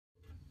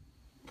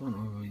don't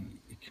know whether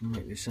you can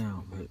make this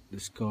out, but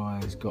this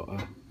guy has got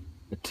a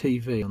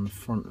TV on the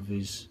front of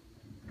his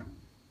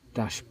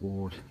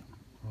dashboard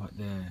right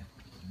there.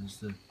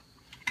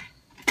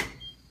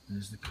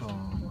 There's the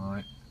car,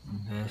 right,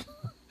 and there.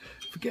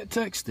 Forget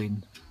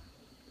texting.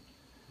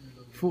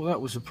 Thought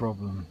that was a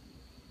problem.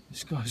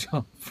 This guy's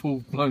got a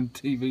full-blown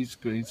TV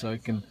screen so he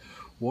can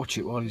watch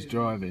it while he's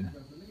driving.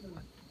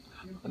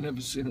 I've never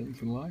seen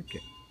anything like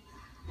it.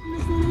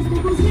 This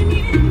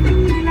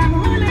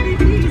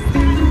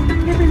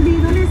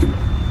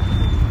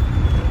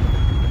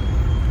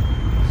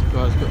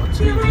guy's got a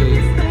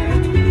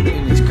TV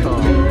in his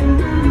car.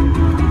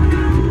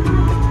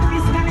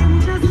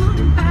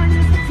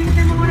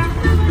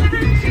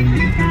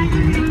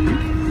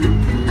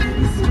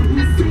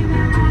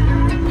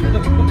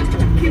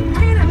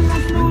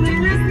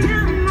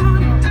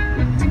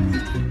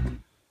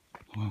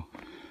 Well,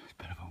 it's a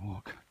bit of a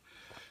walk.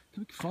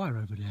 Big fire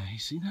over there, you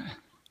see that?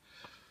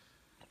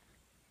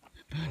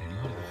 They're burning a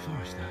lot of the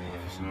forest out here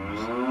for some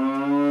reason.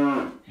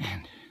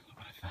 And look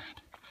what I found.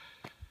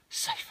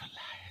 Safe at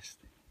last.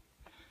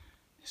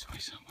 This way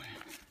somewhere.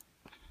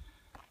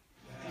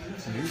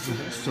 So here's the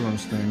hostel I'm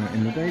staying at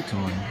in the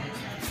daytime.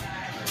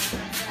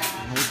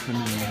 Open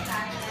air.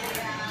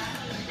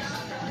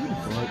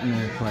 Beautiful open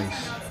air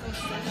place.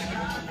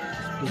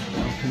 Big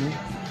balcony.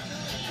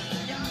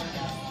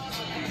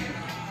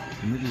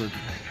 In the middle of the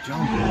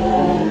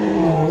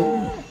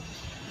jungle.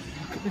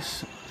 Look at this.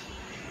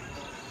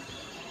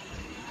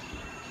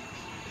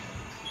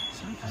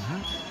 Something,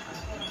 huh?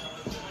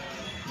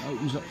 It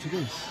opens up to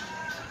this.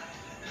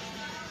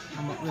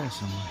 I'm up there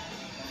somewhere.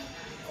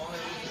 What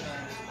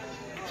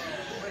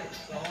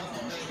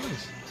is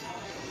this?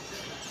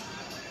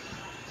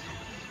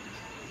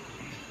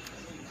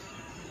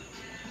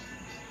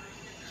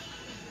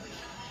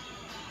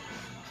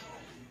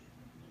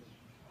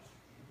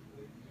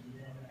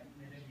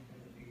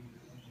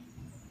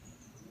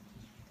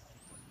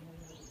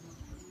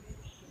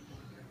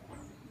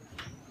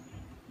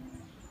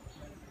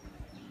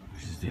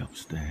 This is the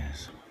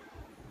upstairs.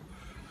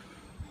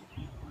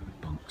 Where the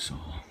bunks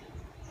are.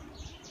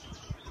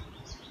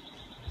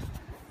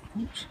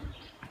 Oops.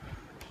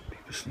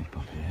 People sleep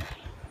up here.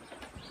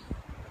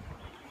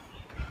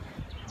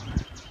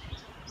 Right.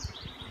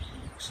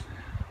 What's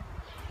there?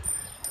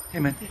 Hey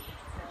man. Beautiful.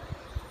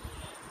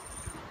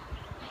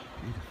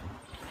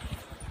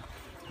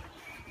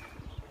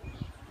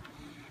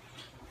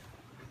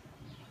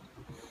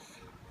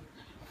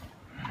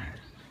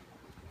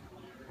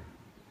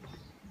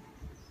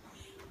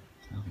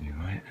 Lovely,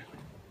 right?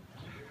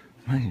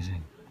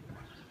 Amazing.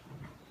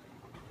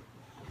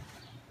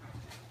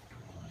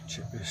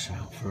 Check this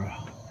out for a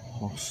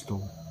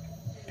hostel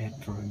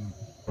bedroom.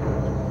 I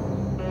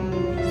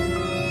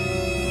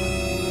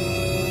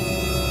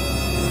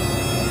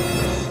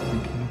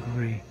think you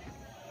agree.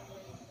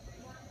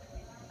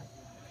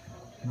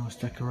 Nice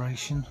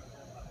decoration.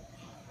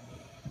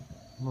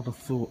 A lot of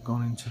thought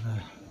gone into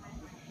the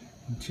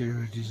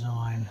interior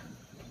design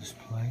of this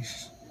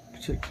place,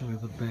 particularly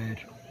the bed.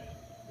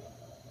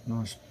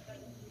 Nice,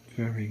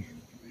 very,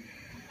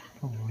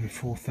 probably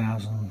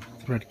 4,000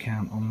 thread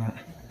count on that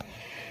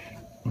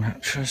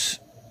mattress.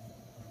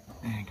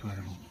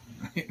 Incredible.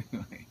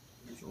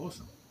 It's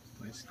awesome. This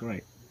place is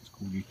great. It's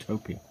called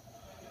Utopia.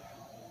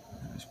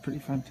 It's pretty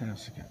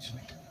fantastic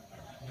actually.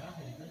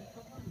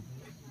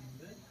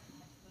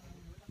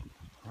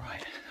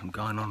 Right, I'm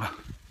going on a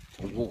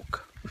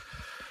walk.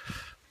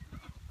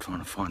 Trying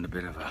to find a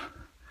bit of a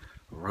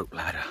rope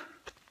ladder.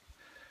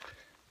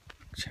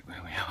 Check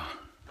where we are.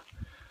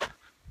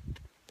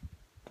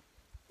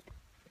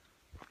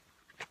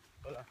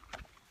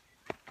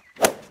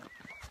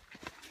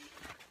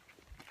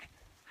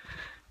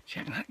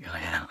 Check that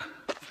guy out.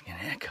 Fucking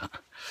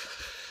haircut.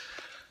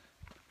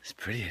 It's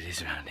pretty it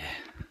is around here.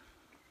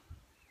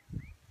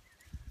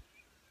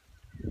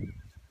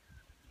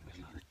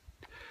 Middle of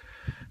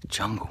the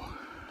jungle,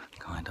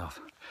 kind of.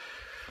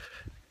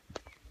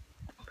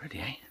 Pretty,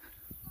 eh?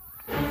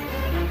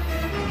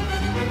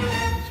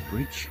 This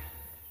bridge.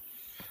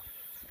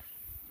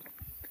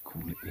 They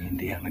call it the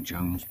Indiana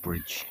Jones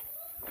Bridge.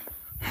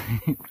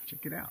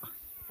 Check it out.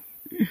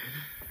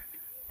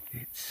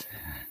 It's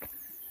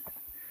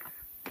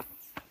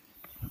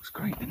looks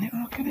great, doesn't it?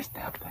 Look at this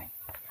damn thing.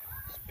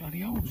 There's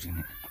bloody holes in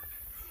it.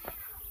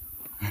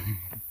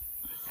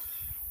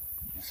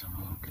 Let's have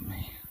a look at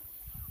me.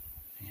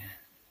 Yeah.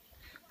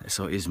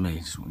 So it is me,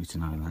 just want you to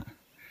know that.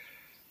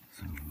 Let's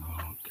have a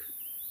look.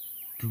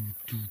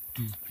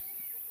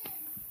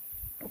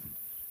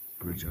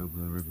 Bridge over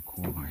the River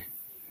Kwai.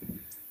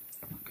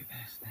 Look at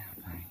this damn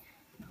thing.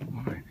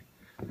 Right.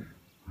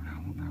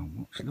 Now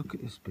watch, look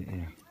at this bit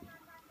here.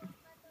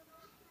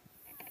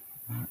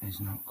 That is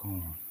not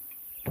cool.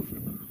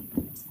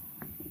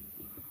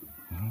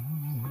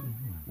 Oh,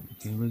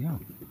 here we go.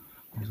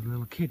 There's a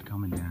little kid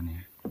coming down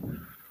here.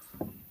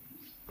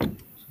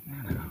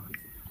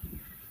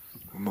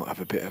 We might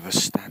have a bit of a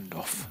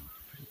standoff.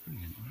 Pretty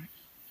brilliant, right?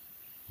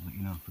 I'll let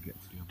you know if I get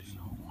to the other side. I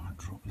don't want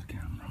to drop the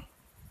camera.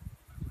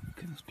 Look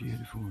at this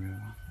beautiful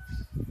river.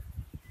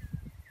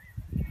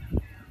 Yeah.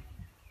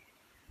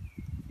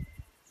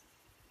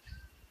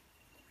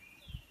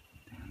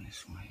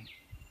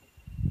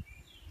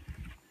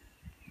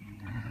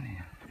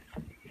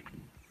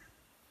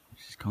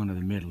 kind of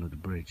the middle of the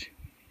bridge.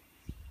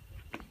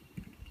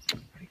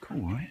 Pretty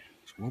cool, right?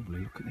 It's wobbly.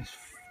 Look at this.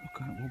 Look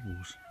how it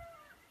wobbles.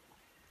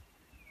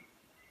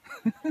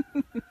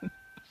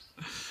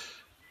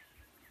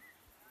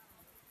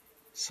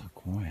 So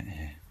quiet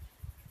here.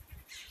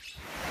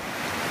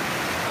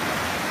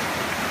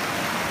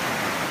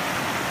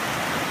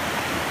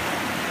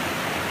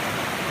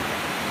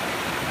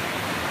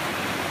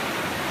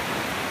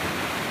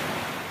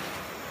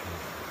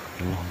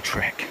 A long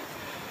trek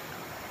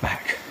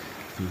back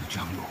through the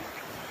jungle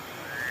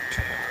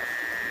to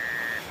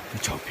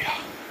Utopia,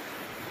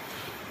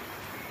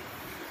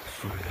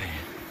 through the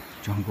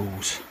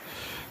jungles,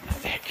 the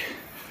thick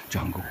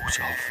jungles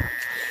of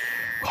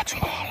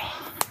Guatemala.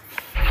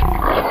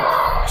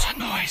 What's that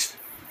noise?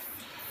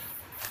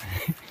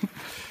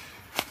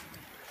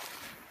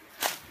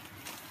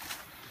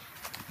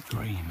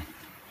 Green.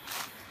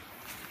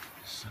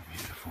 So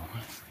beautiful.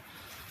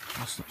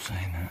 I'll stop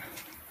saying that.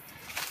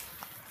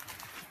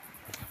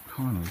 I'm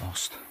kind of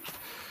lost.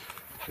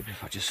 Maybe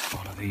if I just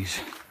follow these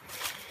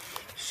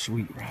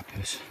sweet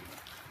wrappers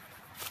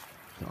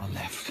that I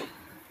left,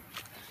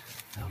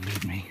 they'll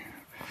lead me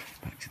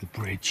back to the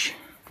bridge,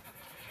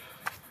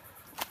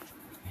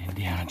 the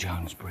Indiana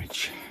Jones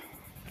bridge.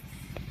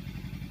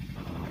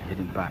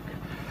 Heading back.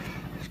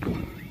 It's got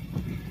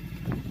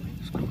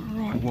a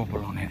right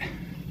wobble on it.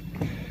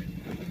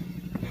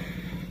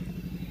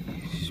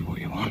 This is what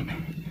you want.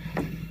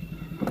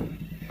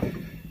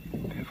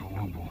 Bit of a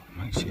wobble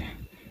makes you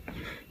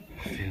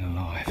feel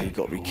alive. You've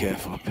got to be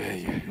careful up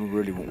here. You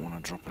really won't want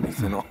to drop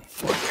anything off.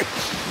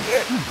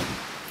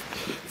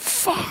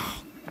 Fuck!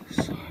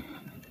 So,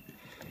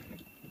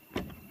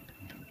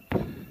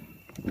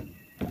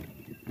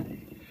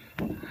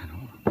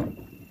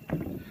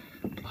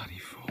 bloody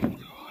fool,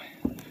 do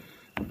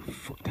I?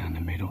 Foot down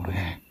the middle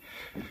there.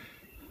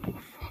 Oh,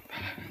 fuck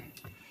that.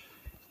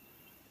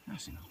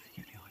 That's enough.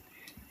 Get